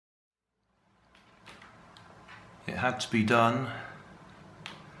had to be done.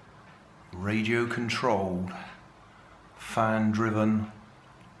 Radio controlled, fan driven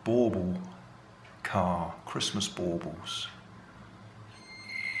bauble car, Christmas baubles.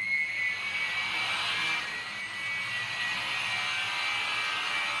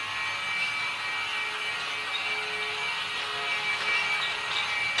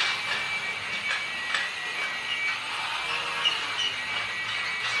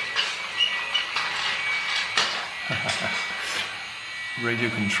 Radio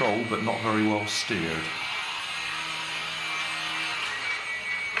controlled, but not very well steered.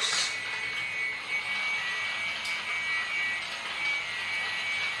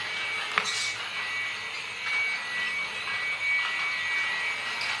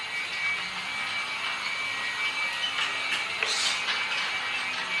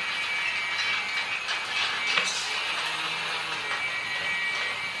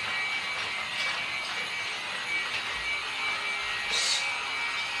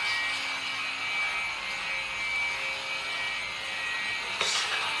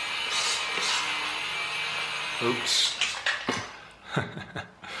 Oops.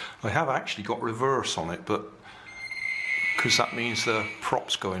 I have actually got reverse on it, but because that means the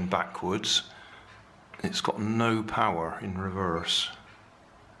prop's going backwards, it's got no power in reverse.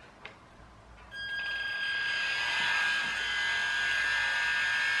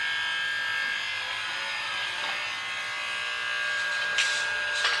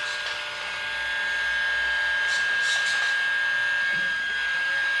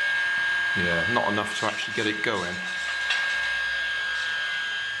 Yeah, not enough to actually get it going.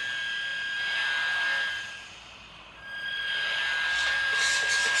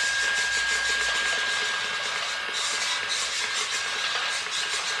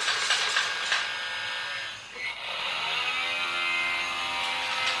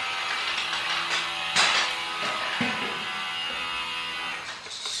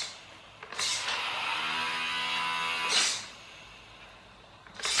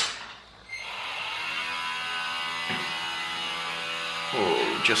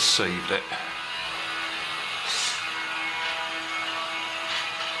 Oh, just saved it.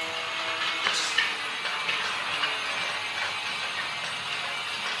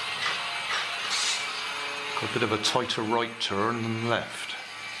 Got a bit of a tighter right turn than left.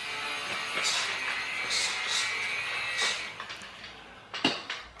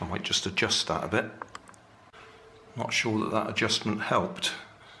 I might just adjust that a bit. Not sure that that adjustment helped.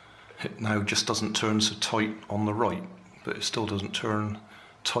 It now just doesn't turn so tight on the right, but it still doesn't turn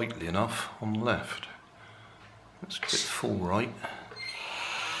tightly enough on the left. Let's get it full right.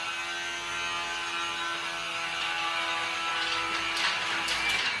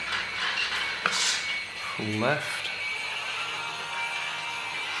 Full left.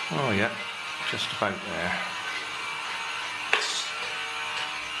 Oh yeah, just about there.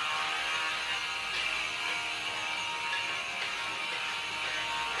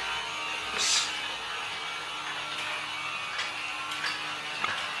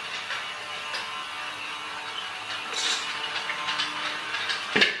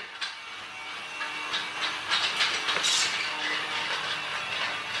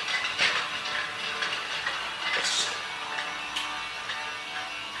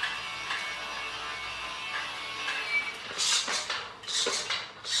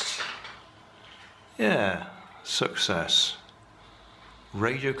 Yeah, success.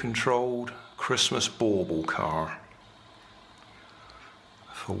 Radio controlled Christmas bauble car.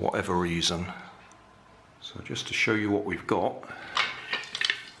 For whatever reason. So just to show you what we've got.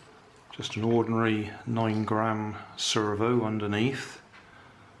 Just an ordinary 9-gram servo underneath.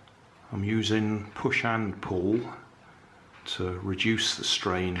 I'm using push and pull to reduce the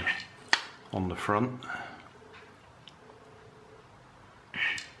strain on the front.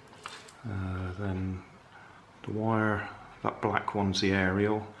 Then the wire, that black one's the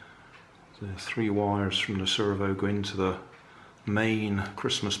aerial. The 3 wires from the servo go into the main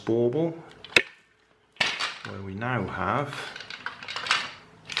Christmas bauble, where we now have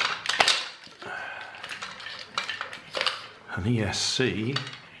an ESC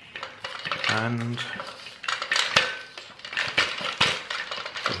and,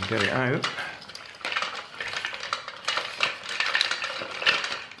 if I can get it out,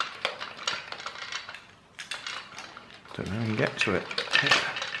 don't know how I can get to it.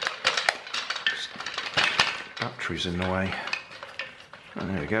 Battery's in the way. And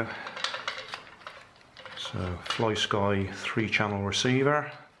there we go. So FlySky 3-channel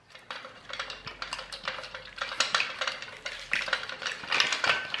receiver.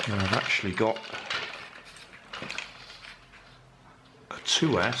 And I've actually got a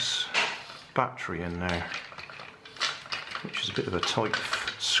 2S battery in there. which is a bit of a tight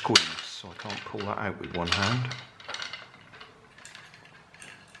squeeze, so I can't pull that out with one hand.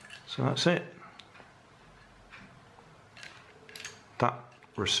 So that's it. That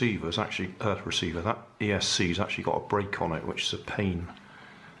receiver's actually, that ESC's actually got a brake on it, which is a pain.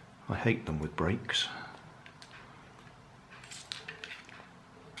 I hate them with brakes.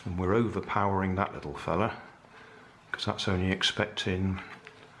 And we're overpowering that little fella, because that's only expecting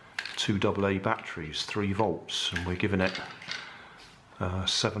 2 AA batteries, 3 volts, and we're giving it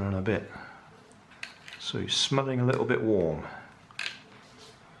 7 and a bit. So it's smelling a little bit warm,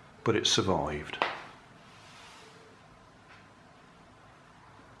 but it survived.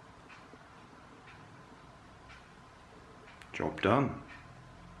 Job done.